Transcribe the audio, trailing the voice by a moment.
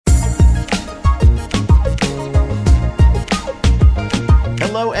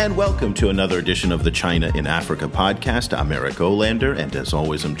And welcome to another edition of the China in Africa podcast. I'm Eric Olander, and as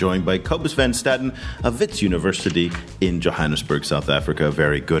always, I'm joined by Cobus van Staden of Wits University in Johannesburg, South Africa. A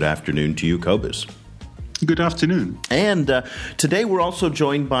very good afternoon to you, Cobus. Good afternoon. And today we're also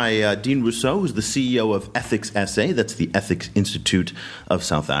joined by Deon Roussouw, who's the CEO of Ethicsa SA. That's the Ethics Institute of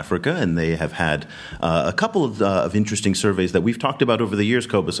South Africa. And they have had a couple of interesting surveys that we've talked about over the years,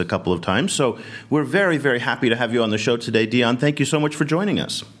 Cobus, a couple of times. So we're very, very happy to have you on the show today, Deon. Thank you so much for joining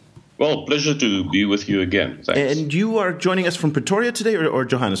us. Well, pleasure to be with you again. Thanks. And you are joining us from Pretoria today or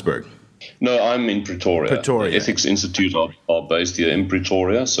Johannesburg? No, I'm in Pretoria. The Ethics Institute are based here in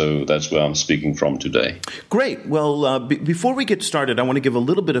Pretoria, so that's where I'm speaking from today. Great. Well, before we get started, I want to give a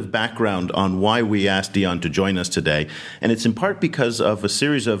little bit of background on why we asked Deon to join us today. And it's in part because of a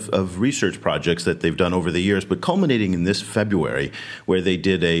series of research projects that they've done over the years, but culminating in this February, where they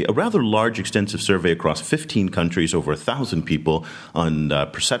did a rather large, extensive survey across 15 countries, over 1,000 people, on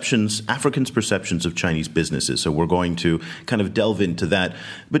Africans' perceptions of Chinese businesses. So we're going to kind of delve into that.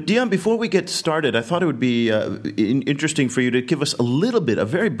 But Deon, before we get started, I thought it would be interesting for you to give us a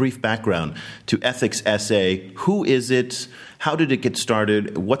very brief background to Ethicsa SA. Who is it? How did it get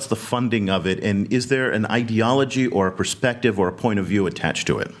started? What's the funding of it? And is there an ideology or a perspective or a point of view attached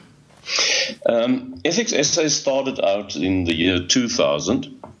to it? Ethicsa SA started out in the year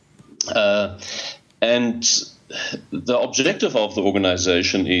 2000. And the objective of the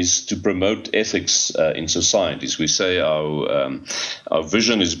organization is to promote ethics in societies. We say our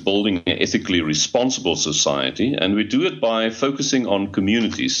vision is building an ethically responsible society, and we do it by focusing on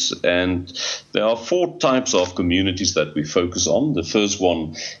communities. And there are 4 types of communities that we focus on. The first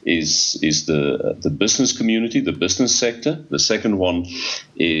one is the business community, the business sector. The second one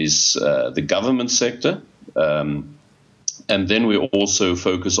is the government sector. And then we also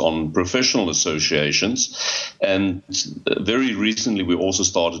focus on professional associations. And very recently, we also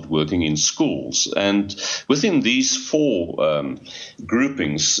started working in schools. And within these 4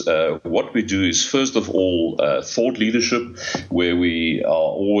 groupings, what we do is, first of all, thought leadership, where we are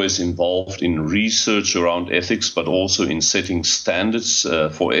always involved in research around ethics, but also in setting standards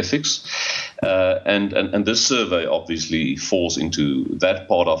for ethics. And this survey obviously falls into that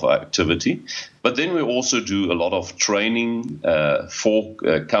part of our activity. But then we also do a lot of training for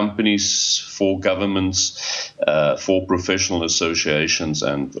companies, for governments, for professional associations,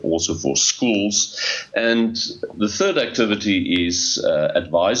 and also for schools. And the third activity is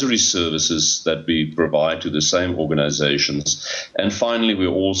advisory services that we provide to the same organizations. And finally, we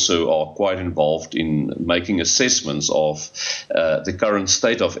also are quite involved in making assessments of the current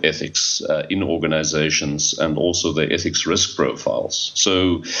state of ethics in organizations and also the ethics risk profiles.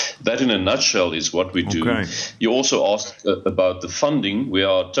 So that in a nutshell is what we do. Okay. You also asked about the funding. We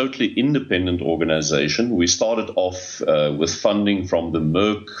are a totally independent organization. We started off with funding from the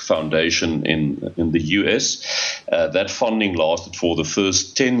Merck Foundation in the US. That funding lasted for the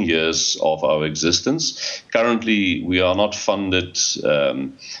first 10 years of our existence. Currently, we are not funded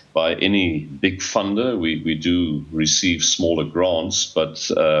by any big funder. We do receive smaller grants,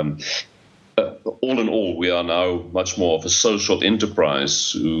 but all in all, we are now much more of a social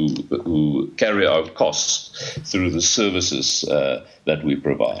enterprise who carry out costs through the services that we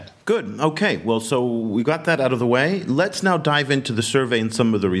provide. Good. Okay. Well, so we got that out of the way. Let's now dive into the survey and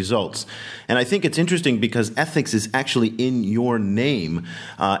some of the results. And I think it's interesting because ethics is actually in your name.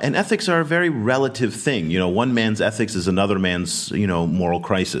 And ethics are a very relative thing. You know, one man's ethics is another man's, moral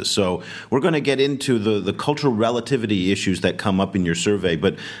crisis. So we're going to get into the cultural relativity issues that come up in your survey.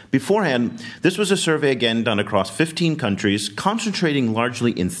 But beforehand, this was a survey, again, done across 15 countries, concentrating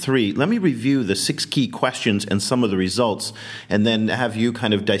largely in 3. Let me review the 6 key questions and some of the results, and then have you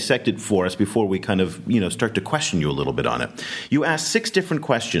kind of dissect it for us before we kind of, start to question you a little bit on it. You asked 6 different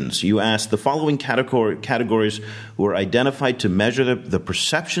questions. You asked the following categories were identified to measure the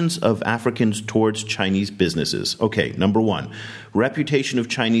perceptions of Africans towards Chinese businesses. Okay, number 1, reputation of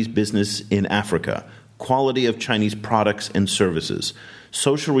Chinese business in Africa, quality of Chinese products and services,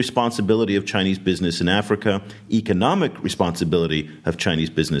 social responsibility of Chinese business in Africa, economic responsibility of Chinese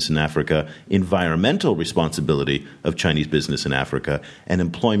business in Africa, environmental responsibility of Chinese business in Africa, and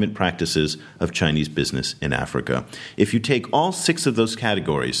employment practices of Chinese business in Africa. If you take all 6 of those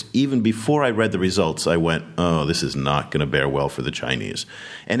categories, even before I read the results, I went, oh, this is not going to bear well for the Chinese.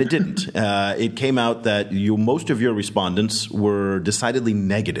 And it didn't. It came out that most of your respondents were decidedly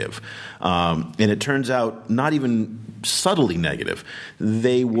negative. And it turns out not even subtly negative.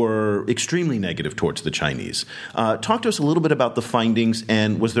 They were extremely negative towards the Chinese. Talk to us a little bit about the findings,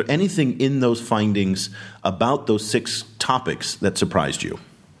 and was there anything in those findings about those 6 topics that surprised you?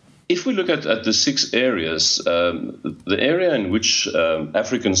 if we look at the 6 areas, the area in which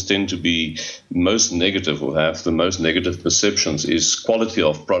Africans tend to be most negative or have the most negative perceptions is quality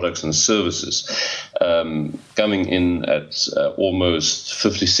of products and services, coming in at almost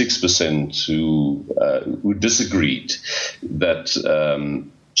 56% who disagreed that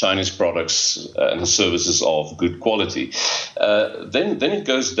Chinese products and services of good quality. Then it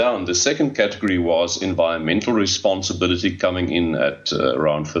goes down. The second category was environmental responsibility, coming in at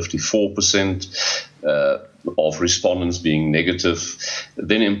around 54%. Of respondents being negative.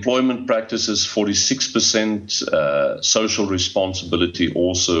 Then employment practices, 46%, social responsibility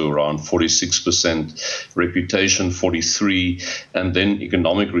also around 46%, reputation 43%, and then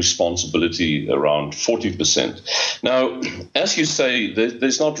economic responsibility around 40%. Now, as you say,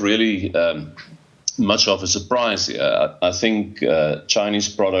 there's not really much of a surprise here. I think Chinese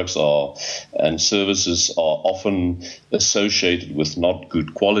products and services are often associated with not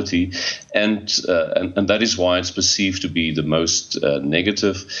good quality, and that is why it's perceived to be the most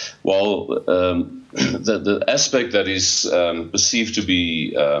negative. While the aspect that is perceived to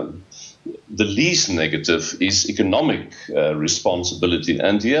be the least negative is economic responsibility.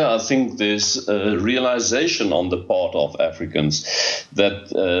 And here I think there's a realization on the part of Africans that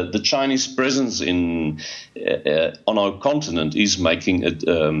the Chinese presence on our continent is making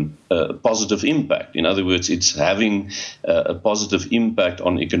a positive impact. In other words, it's having a positive impact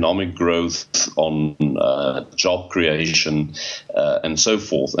on economic growth, on job creation, and so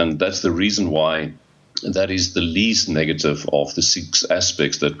forth. And that's the reason why that is the least negative of the 6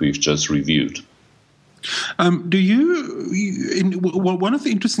 aspects that we've just reviewed. One of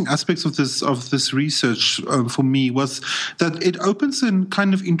the interesting aspects of this research for me was that it opens in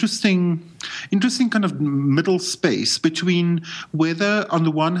kind of interesting kind of middle space between whether on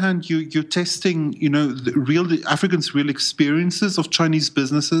the one hand you're testing the Africans' real experiences of Chinese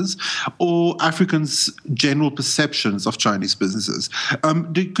businesses or Africans' general perceptions of Chinese businesses.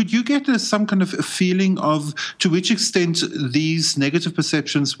 Could you get some kind of a feeling of to which extent these negative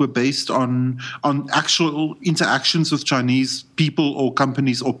perceptions were based on actual interactions with Chinese people or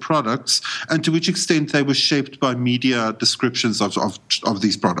companies or products, and to which extent they were shaped by media descriptions of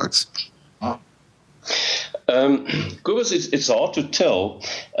these products? Cobus, it's hard to tell.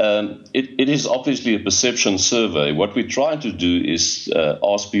 It is obviously a perception survey. What we try to do is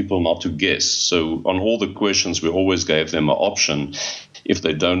ask people not to guess. So on all the questions, we always gave them an option, if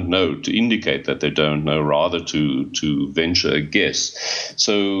they don't know, to indicate that they don't know, rather to venture a guess.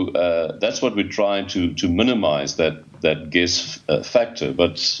 So that's what we're trying to minimize, that guess factor.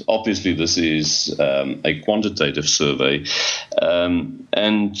 But obviously this is a quantitative survey.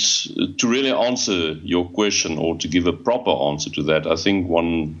 And to really answer your question, or to give a proper answer to that, I think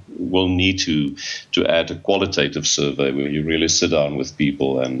one will need to add a qualitative survey where you really sit down with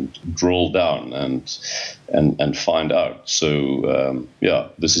people and drill down and find out. So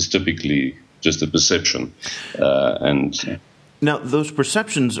this is typically just a perception, and. Now, those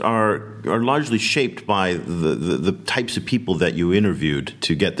perceptions are largely shaped by the types of people that you interviewed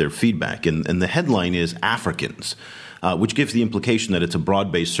to get their feedback. And the headline is Africans, which gives the implication that it's a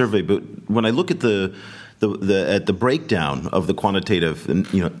broad-based survey. But when I look at the breakdown of the quantitative,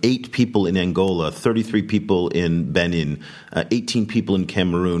 8 people in Angola, 33 people in Benin, 18 people in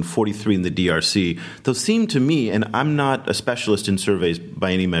Cameroon, 43 in the DRC, those seem to me, and I'm not a specialist in surveys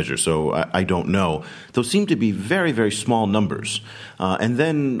by any measure, so I don't know, those seem to be very, very small numbers. And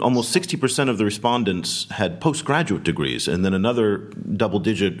then almost 60% of the respondents had postgraduate degrees, and then another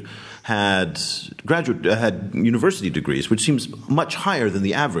double-digit had university degrees, which seems much higher than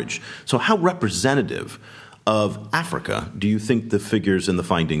the average. So how representative of Africa do you think the figures and the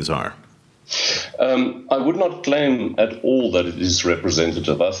findings are? I would not claim at all that it is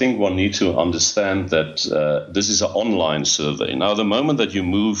representative. I think one needs to understand that this is an online survey. Now, the moment that you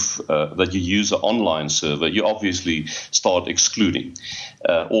use an online survey, you obviously start excluding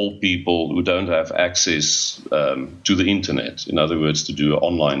all people who don't have access to the internet. In other words, to do an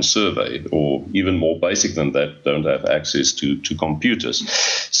online survey, or even more basic than that, don't have access to computers.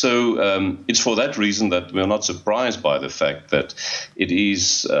 So it's for that reason that we're not surprised by the fact that it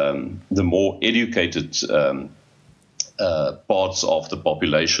is the more educated parts of the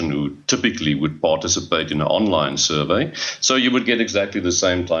population who typically would participate in an online survey. So you would get exactly the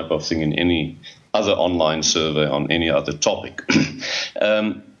same type of thing in any other online survey on any other topic.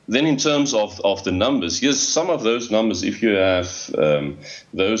 Then in terms of the numbers, yes, some of those numbers, if you have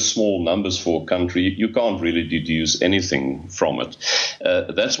those small numbers for a country, you can't really deduce anything from it.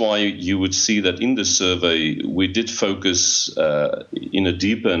 That's why you would see that in the survey, we did focus in a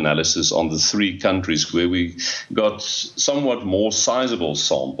deeper analysis on the 3 countries where we got somewhat more sizable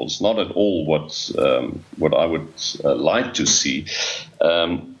samples, not at all what I would like to see.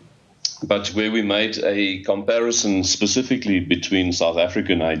 But where we made a comparison specifically between South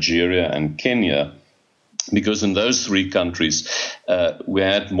Africa, Nigeria, and Kenya, because in those 3 countries we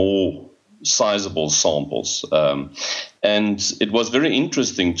had more sizable samples. And it was very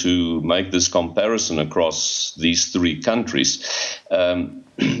interesting to make this comparison across these 3 countries.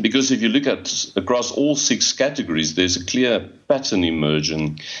 Because if you look at across all 6 categories, there's a clear pattern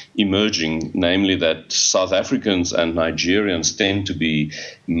emerging, namely that South Africans and Nigerians tend to be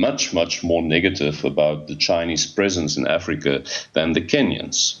much, much more negative about the Chinese presence in Africa than the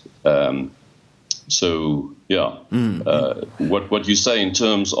Kenyans. What you say in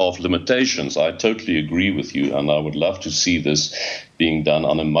terms of limitations, I totally agree with you, and I would love to see this being done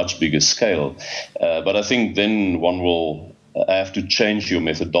on a much bigger scale. But I think then one will have to change your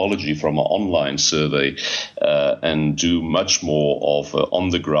methodology from an online survey and do much more of an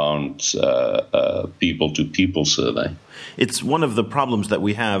on-the-ground people-to-people survey. It's one of the problems that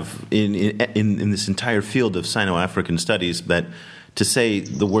we have in this entire field of Sino-African studies, that to say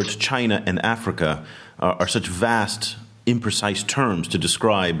the words China and Africa are such vast, imprecise terms to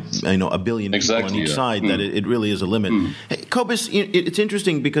describe, a billion people on each side, that it really is a limit. Hey, Cobus, it's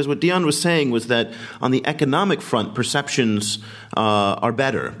interesting because what Deon was saying was that on the economic front, perceptions are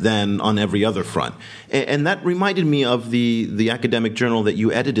better than on every other front. And that reminded me of the academic journal that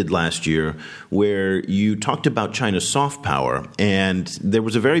you edited last year, where you talked about China's soft power. And there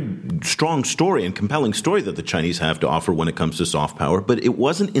was a very strong story and compelling story that the Chinese have to offer when it comes to soft power, but it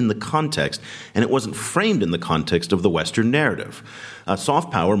wasn't in the context, and it wasn't framed in the context of the Western narrative.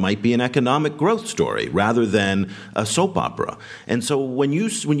 Soft power might be an economic growth story rather than a soap opera. And so when you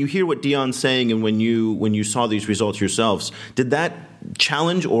hear what Deon's saying, and when you saw these results yourselves, did that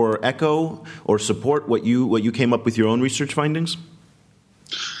challenge or echo or support what you came up with your own research findings?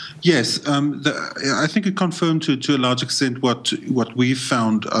 Yes, I think it confirmed to a large extent what we've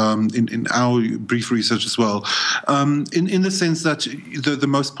found in our brief research as well, in the sense that the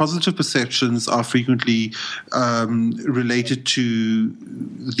most positive perceptions are frequently related to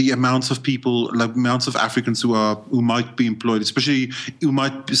the amounts of people, like amounts of Africans who might be employed, especially who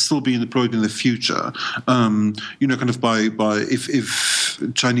might still be employed in the future. Kind of by if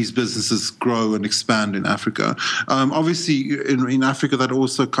Chinese businesses grow and expand in Africa. Obviously, in Africa, that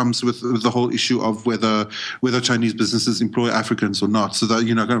also comes with the whole issue of whether Chinese businesses employ Africans or not. So that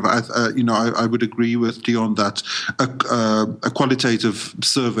I would agree with Deon that a qualitative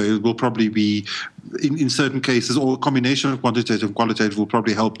survey will probably be, in certain cases, or a combination of quantitative and qualitative will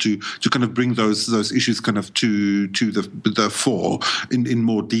probably help to kind of bring those issues kind of to the fore in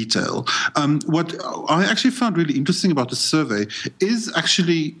more detail. What I actually found really interesting about the survey is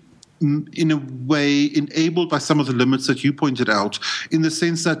actually, in a way, enabled by some of the limits that you pointed out, in the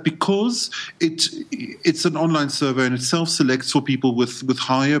sense that because it's an online survey and it self-selects for people with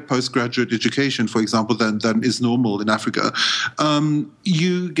higher postgraduate education, for example, than is normal in Africa,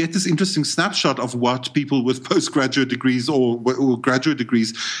 you get this interesting snapshot of what people with postgraduate degrees or graduate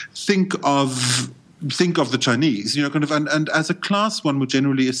degrees think of the Chinese, and as a class, one would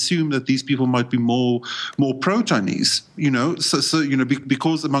generally assume that these people might be more pro-Chinese,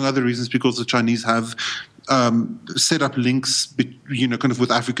 because, among other reasons, because the Chinese have set up links, kind of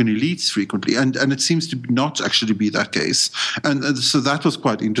with African elites frequently, and it seems to not actually be that case, and so that was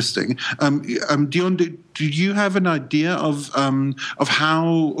quite interesting. Deon, do you have an idea of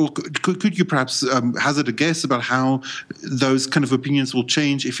how, or could you perhaps hazard a guess about how those kind of opinions will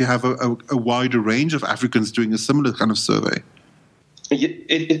change if you have a wider range of Africans doing a similar kind of survey?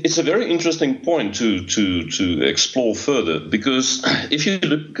 It's a very interesting point to explore further, because if you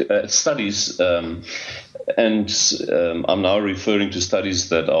look at studies, and I'm now referring to studies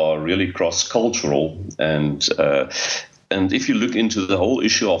that are really cross-cultural, and if you look into the whole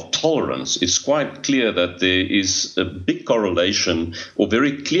issue of tolerance, it's quite clear that there is a big correlation, or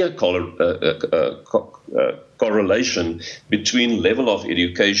very clear correlation between level of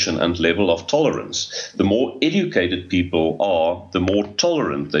education and level of tolerance. The more educated people are, the more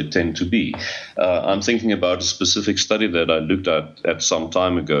tolerant they tend to be. I'm thinking about a specific study that I looked at some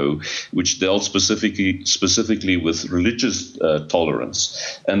time ago, which dealt specifically with religious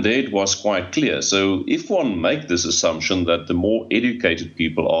tolerance. And there it was quite clear. So if one make this assumption that the more educated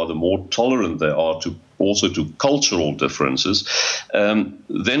people are, the more tolerant they are to also to cultural differences,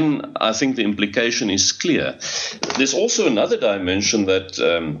 then I think the implication is clear. There's also another dimension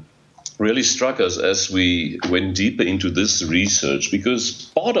that really struck us as we went deeper into this research, because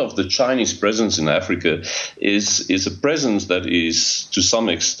part of the Chinese presence in Africa is a presence that is to some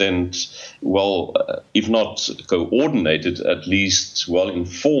extent, if not coordinated, at least well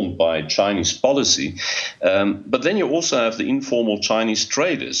informed by Chinese policy. But then you also have the informal Chinese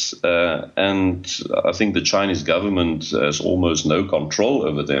traders, and I think the Chinese government has almost no control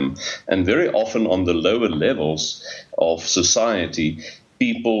over them. And very often on the lower levels of society,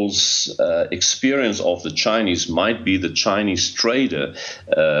 people's experience of the Chinese might be the Chinese trader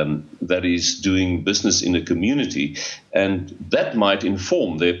that is doing business in a community, and that might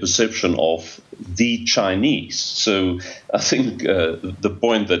inform their perception of the Chinese. So I think the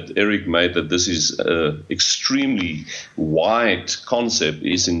point that Eric made, that this is an extremely wide concept,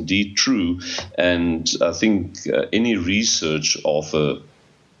 is indeed true, and I think any research of a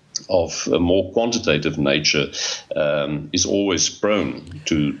more quantitative nature is always prone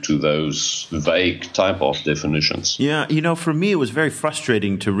to those vague type of definitions. Yeah, for me it was very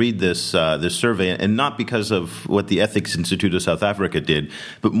frustrating to read this survey, and not because of what the Ethics Institute of South Africa did,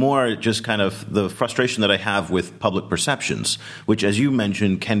 but more just kind of the frustration that I have with public perceptions, which, as you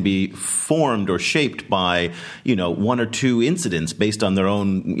mentioned, can be formed or shaped by, one or two incidents based on their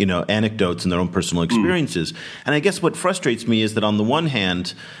own, anecdotes and their own personal experiences. And I guess what frustrates me is that on the one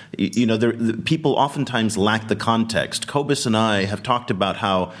hand, people oftentimes lack the context. Cobus and I have talked about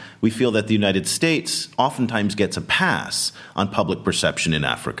how we feel that the United States oftentimes gets a pass on public perception in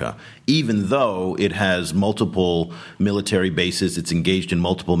Africa, even though it has multiple military bases, it's engaged in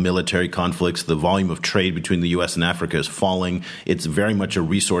multiple military conflicts, the volume of trade between the U.S. and Africa is falling. It's very much a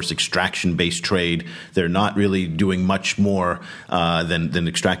resource extraction-based trade. They're not really doing much more than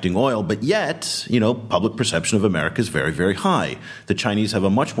extracting oil, but yet, public perception of America is very, very high. The Chinese have a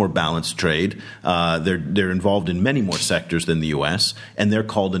much more balanced trade. They're involved in many more sectors than the U.S., and they're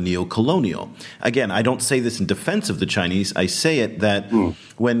called a neo-colonial. Again, I don't say this in defense of the Chinese. I say it that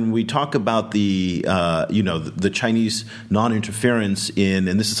when we talk about the Chinese non-interference in,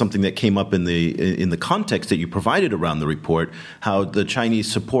 and this is something that came up in the context that you provided around the report, how the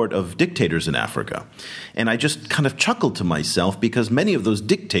Chinese support of dictators in Africa. And I just kind of chuckled to myself, because many of those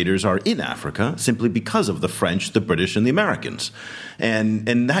dictators are in Africa simply because of the French, the British, and the Americans.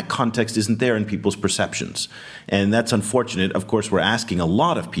 And that context isn't there in people's perceptions. And that's unfortunate. Of course, we're asking a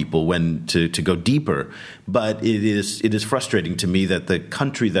lot of people to go deeper, but it is frustrating to me that the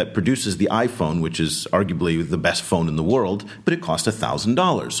country that produces the iPhone, which is arguably the best phone in the world, but it costs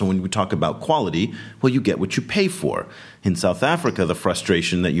 $1,000. So when we talk about quality, well, you get what you pay for. In South Africa, the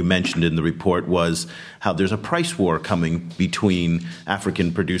frustration that you mentioned in the report was how there's a price war coming between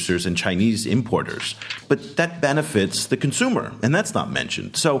African producers and Chinese importers. But that benefits the consumer, and that's not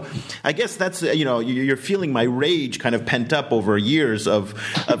mentioned. So I guess that's, you're feeling my rage kind of pent up over years of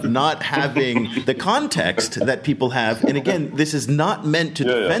not having the context that people have. And again, this is not meant to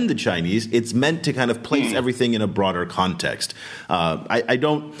defend the Chinese. It's meant to kind of place everything in a broader context.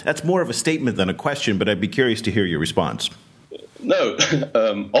 That's more of a statement than a question, but I'd be curious to hear your response. No,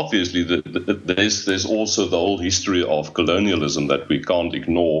 obviously there's also the whole history of colonialism that we can't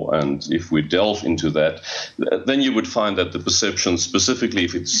ignore, and if we delve into that, then you would find that the perception, specifically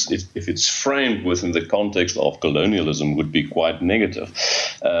if it's framed within the context of colonialism, would be quite negative.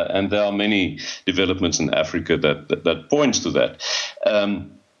 And there are many developments in Africa that points to that.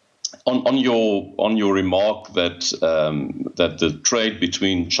 On your remark that the trade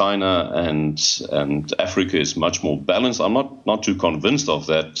between China and Africa is much more balanced, I'm not too convinced of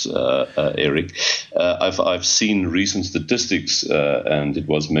that, Eric. I've seen recent statistics, and it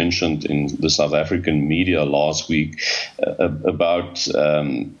was mentioned in the South African media last week about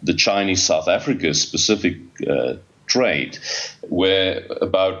the Chinese-South Africa specific trade, where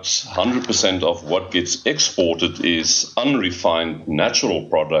about 100% of what gets exported is unrefined natural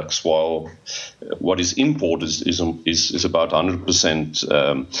products, while what is imported is about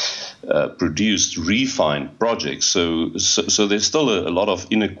 100% produced refined projects. So there's still a lot of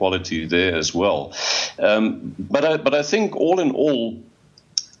inequality there as well. But I think all in all,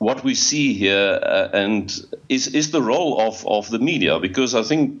 what we see here and is the role of the media, because I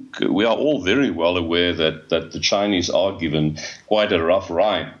think we are all very well aware that the Chinese are given quite a rough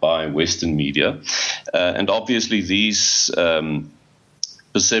ride by Western media. And obviously these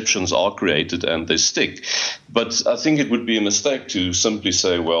perceptions are created and they stick. But I think it would be a mistake to simply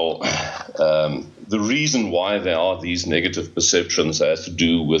say, well, the reason why there are these negative perceptions has to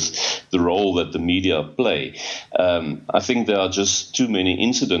do with the role that the media play. I think there are just too many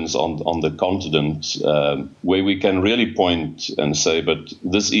incidents on the continent where we can really point and say, but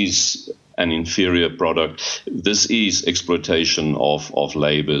this is an inferior product. This is exploitation of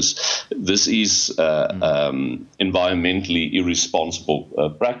laborers. This is environmentally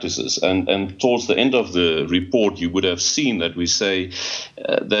irresponsible practices. And towards the end of the report, you would have seen that we say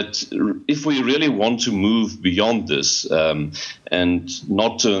that if we really want to move beyond this and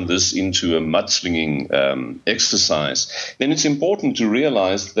not turn this into a mudslinging exercise, then it's important to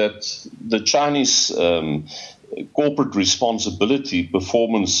realize that the Chinese corporate responsibility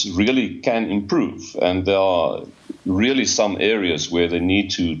performance really can improve, and there are really some areas where they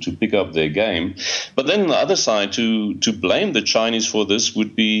need to pick up their game. But then on the other side, to blame the Chinese for this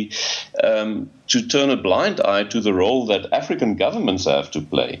would be to turn a blind eye to the role that African governments have to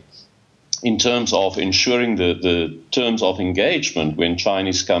play in terms of ensuring the terms of engagement when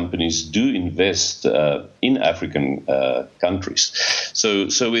Chinese companies do invest in African countries.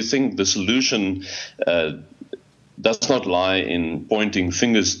 So we think the solution does not lie in pointing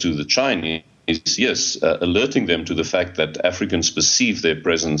fingers to the Chinese. Yes, alerting them to the fact that Africans perceive their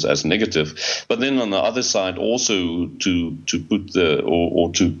presence as negative, but then on the other side also to put the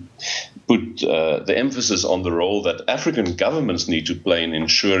emphasis on the role that African governments need to play in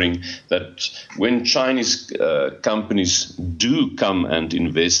ensuring that when Chinese companies do come and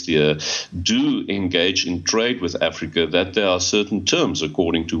invest here, do engage in trade with Africa, that there are certain terms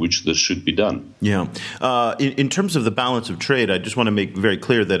according to which this should be done. Yeah. In terms of the balance of trade, I just want to make very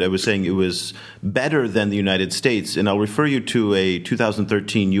clear that I was saying it was better than the United States, and I'll refer you to a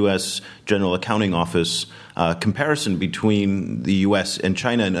 2013 U.S. General Accounting Office comparison between the U.S. and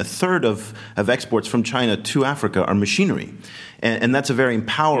China, and a third of exports from China to Africa are machinery. And that's a very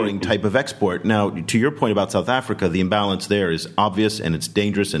empowering type of export. Now, to your point about South Africa, the imbalance there is obvious and it's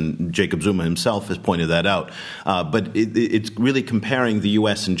dangerous, and Jacob Zuma himself has pointed that out. But it's really comparing the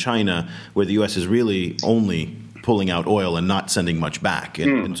U.S. and China, where the U.S. is really only pulling out oil and not sending much back.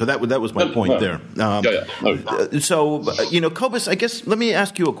 And so that was my point there. So, Cobus, I guess let me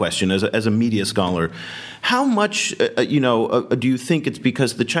ask you a question as a media scholar. How much, do you think it's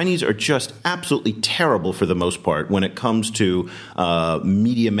because the Chinese are just absolutely terrible for the most part when it comes to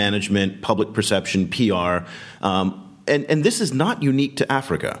media management, public perception, PR, and this is not unique to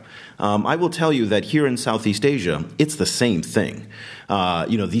Africa. I will tell you that here in Southeast Asia, it's the same thing.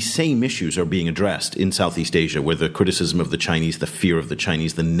 These same issues are being addressed in Southeast Asia, where the criticism of the Chinese, the fear of the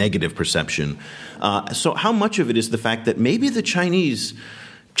Chinese, the negative perception. So how much of it is the fact that maybe the Chinese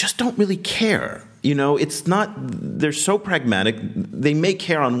just don't really care? It's not – they're so pragmatic. They may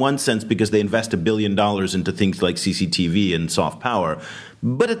care on one sense because they invest $1 billion into things like CCTV and soft power.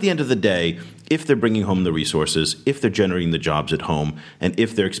 But at the end of the day, if they're bringing home the resources, if they're generating the jobs at home, and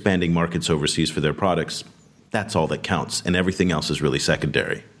if they're expanding markets overseas for their products, that's all that counts, and everything else is really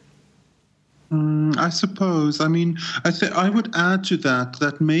secondary. I suppose. I mean, I would add to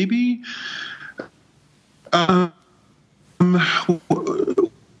that maybe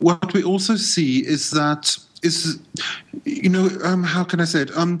what we also see is that how can I say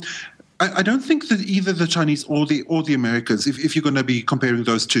it? I don't think that either the Chinese or the Americans, if you're going to be comparing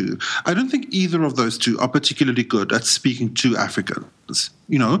those two, I don't think either of those two are particularly good at speaking to Africans.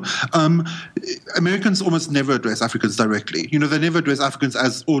 Americans almost never address Africans directly. They never address Africans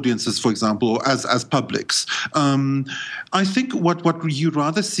as audiences, for example, or as publics. I think what you'd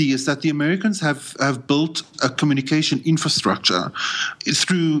rather see is that the Americans have built a communication infrastructure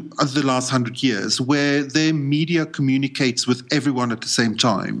through the last 100 years where their media communicates with everyone at the same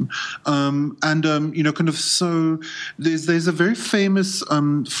time. So there's a very famous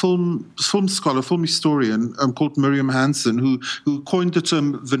film scholar, film historian called Miriam Hansen who coined the term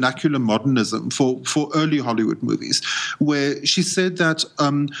vernacular modernism for early Hollywood movies, where she said that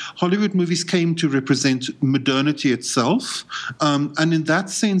Hollywood movies came to represent modernity itself, and in that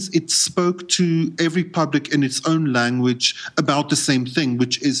sense it spoke to every public in its own language about the same thing,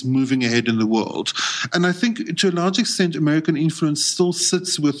 which is moving ahead in the world. And I think to a large extent American influence still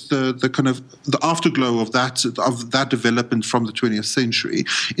sits with the kind of the afterglow of that development from the 20th century,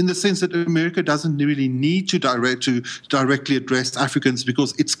 in the sense that America doesn't really need to directly address Africans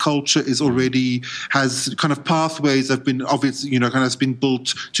because its culture has kind of pathways have been obvious, kind of has been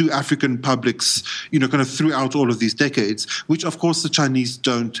built to African publics, kind of throughout all of these decades, which of course the Chinese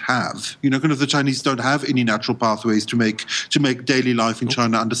don't have. Kind of the Chinese don't have any natural pathways to make daily life in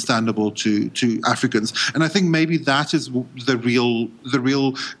China understandable to Africans. And I think maybe that is the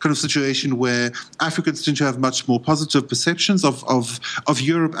real kind of situation where Africans tend to have much more positive perceptions of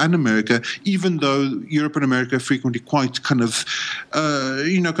Europe and America, even though Europe and America are frequently quite kind of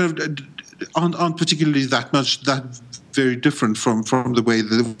aren't particularly that very different from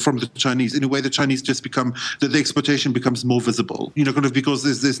the Chinese. In a way, the Chinese just become the exploitation becomes more visible. Because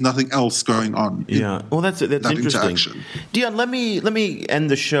there's nothing else going on. Yeah, well, that's interesting. Deon, let me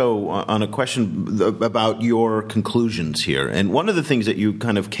end the show on a question about your conclusions here. And one of the things that you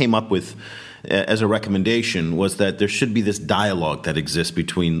kind of came up with as a recommendation was that there should be this dialogue that exists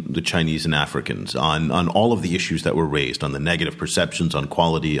between the Chinese and Africans on all of the issues that were raised, on the negative perceptions, on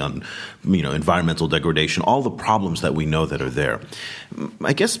quality, on environmental degradation, all the problems that we know that are there.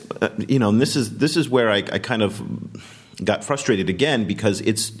 I guess and this is where I kind of got frustrated again, because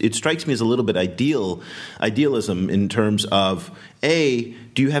it strikes me as a little bit idealism in terms of, A,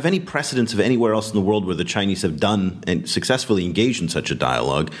 do you have any precedents of anywhere else in the world where the Chinese have done and successfully engaged in such a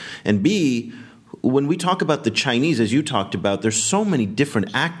dialogue? And B, when we talk about the Chinese, as you talked about, there's so many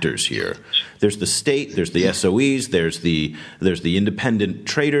different actors here. There's the state, there's the SOEs, there's the independent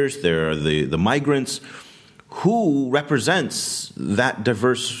traders, there are the migrants. Who represents that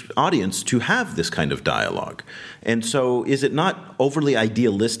diverse audience to have this kind of dialogue? And so is it not overly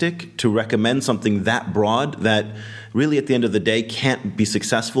idealistic to recommend something that broad that really at the end of the day can't be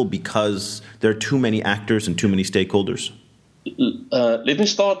successful because there are too many actors and too many stakeholders? Let me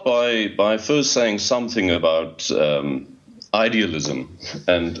start by first saying something about idealism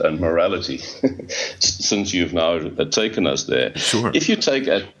and morality, since you've now taken us there. Sure. If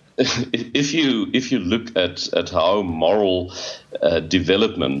you look at how moral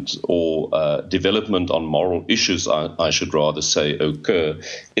development or development on moral issues, I should rather say, occur,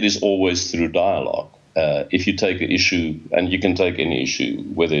 it is always through dialogue. If you take an issue, and you can take any issue,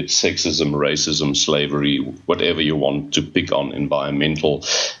 whether it's sexism, racism, slavery, whatever you want to pick on, environmental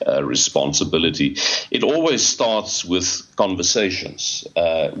responsibility, it always starts with conversations,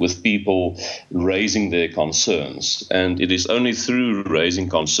 with people raising their concerns. And it is only through raising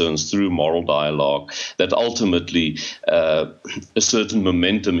concerns, through moral dialogue, that ultimately a certain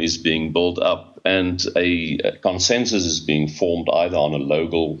momentum is being built up and a consensus is being formed either on a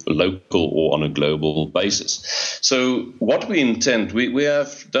local or on a global basis. So what we intend, we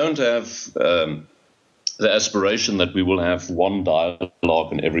don't have the aspiration that we will have one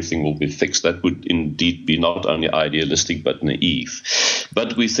dialogue and everything will be fixed. That would indeed be not only idealistic but naive.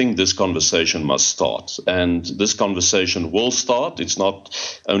 But we think this conversation must start, and this conversation will start. It's not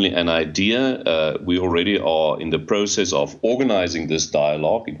only an idea. We already are in the process of organizing this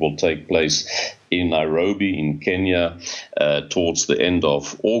dialogue. It will take place in Nairobi, in Kenya, towards the end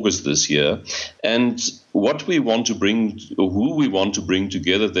of August this year. And what we want to bring, who we want to bring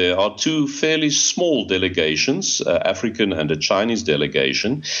together there are two fairly small delegations, African and a Chinese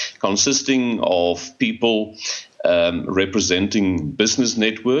delegation, consisting of people representing business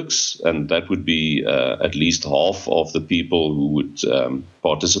networks, and that would be at least half of the people who would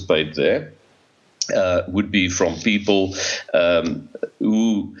participate there, would be from people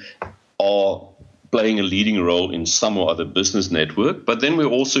who are playing a leading role in some or other business network. But then we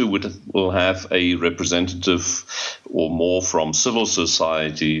also will have a representative or more from civil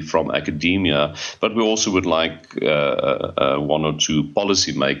society, from academia, but we also would like one or two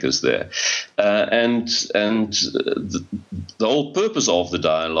policymakers there. And the whole purpose of the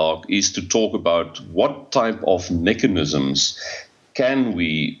dialogue is to talk about what type of mechanisms can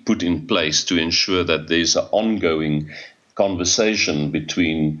we put in place to ensure that there's an ongoing conversation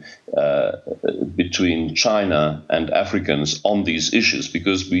between China and Africans on these issues,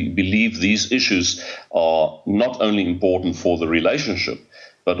 because we believe these issues are not only important for the relationship,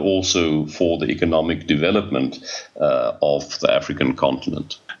 but also for the economic development of the African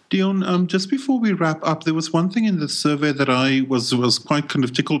continent. Deon, just before we wrap up, there was one thing in the survey that I was quite kind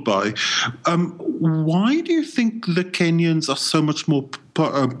of tickled by. Why do you think the Kenyans are so much more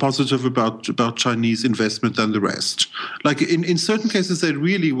positive about Chinese investment than the rest? Like in certain cases, they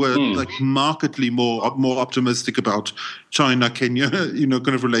really were like markedly more optimistic about China-Kenya, kind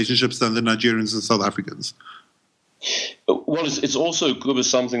of relationships than the Nigerians and South Africans. Well, it's also, Cobus,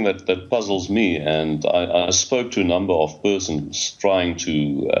 something that puzzles me, and I spoke to a number of persons trying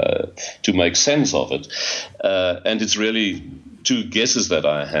to make sense of it, and it's really two guesses that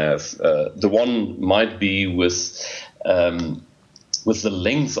I have. The one might be with the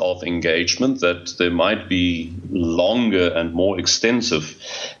length of engagement, that there might be longer and more extensive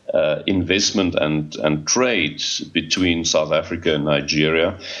investment and trade between South Africa and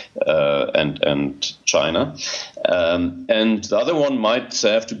Nigeria and China. And the other one might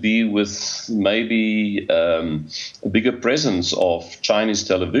have to be with maybe a bigger presence of Chinese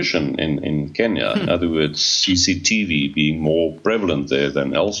television in Kenya. In other words, CCTV being more prevalent there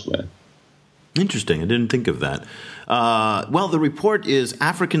than elsewhere. Interesting. I didn't think of that. Well, the report is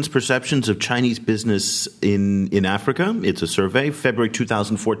Africans' Perceptions of Chinese Business in Africa. It's a survey, February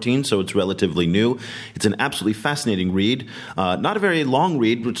 2014, so it's relatively new. It's an absolutely fascinating read. Not a very long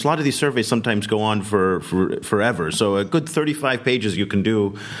read, but a lot of these surveys sometimes go on for forever. So a good 35 pages you can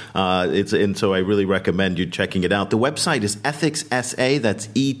do. And so I really recommend you checking it out. The website is Ethicsa, that's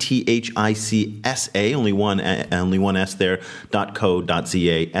ETHICSA, only one S there,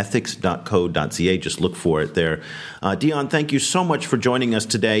 .co.za, ethics.co.za. Just look for it there. Deon, thank you so much for joining us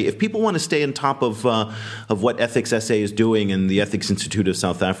today. If people want to stay on top of what Ethicsa is doing and the Ethics Institute of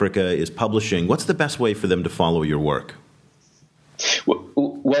South Africa is publishing, what's the best way for them to follow your work?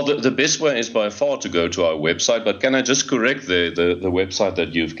 Well, the best way is by far to go to our website, but can I just correct the website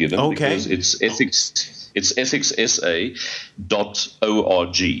that you've given? Okay. Because it's ethicsa.org.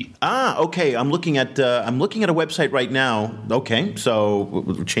 Okay. I'm looking at a website right now. Okay, so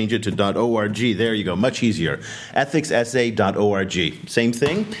we'll change it to .org. There you go. Much easier. Ethicsa.org. Same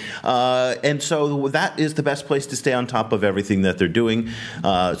thing. And so that is the best place to stay on top of everything that they're doing.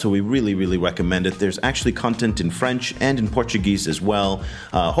 So we really, really recommend it. There's actually content in French and in Portuguese as well.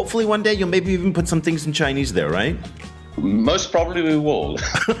 Hopefully one day you'll maybe even put some things in Chinese there, right? Most probably we will.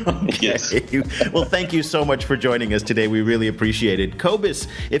 Yes. Well, thank you so much for joining us today. We really appreciate it. Cobus,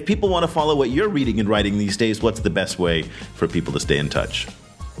 if people want to follow what you're reading and writing these days, what's the best way for people to stay in touch?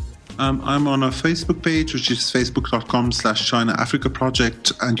 I'm on a Facebook page, which is facebook.com/China Africa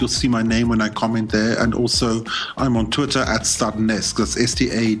Project, and you'll see my name when I comment there. And also, I'm on Twitter at Stadenesque. That's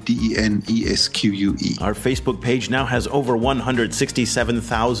STADENESQUE. Our Facebook page now has over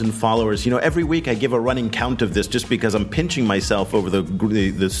 167,000 followers. You know, every week I give a running count of this just because I'm pinching myself over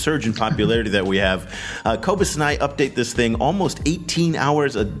the surge in popularity that we have. Cobus and I update this thing almost 18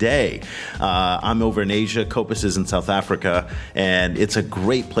 hours a day. I'm over in Asia. Cobus is in South Africa, and it's a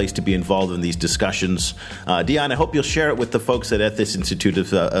great place to be involved in these discussions. Deon, I hope you'll share it with the folks at Ethics Institute of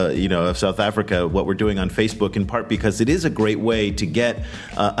South Africa, what we're doing on Facebook, in part because it is a great way to get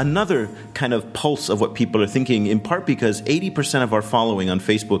another kind of pulse of what people are thinking, in part because 80% of our following on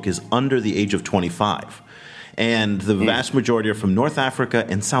Facebook is under the age of 25. And the vast majority are from North Africa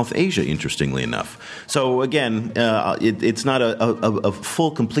and South Asia, interestingly enough. So again, it's not a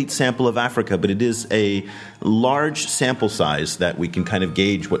full, complete sample of Africa, but it is a large sample size that we can kind of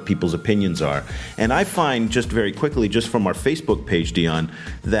gauge what people's opinions are. And I find just very quickly, just from our Facebook page, Deon,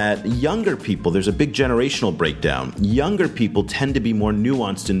 that younger people, there's a big generational breakdown. Younger people tend to be more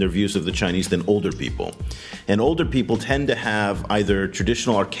nuanced in their views of the Chinese than older people. And older people tend to have either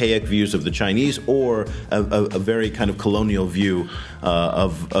traditional archaic views of the Chinese or a very kind of colonial view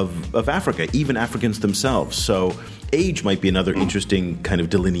of Africa, even Africans themselves. So age might be another interesting kind of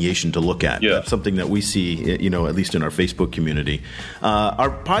delineation to look at. Yeah. That's something that we see, at least in our Facebook community. Our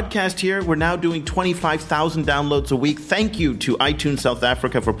podcast here, we're now doing 25,000 downloads a week. Thank you to iTunes South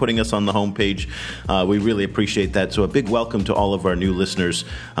Africa for putting us on the homepage. We really appreciate that. So a big welcome to all of our new listeners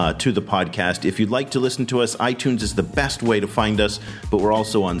to the podcast. If you'd like to listen to us, iTunes is the best way to find us, but we're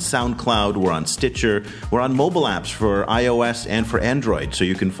also on SoundCloud, we're on Stitcher, we're on mobile apps for iOS and for Android. So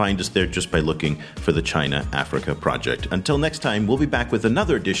you can find us there just by looking for the China Africa Project. Until next time, we'll be back with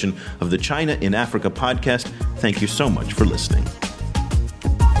another edition of the China in Africa podcast. Thank you so much for listening.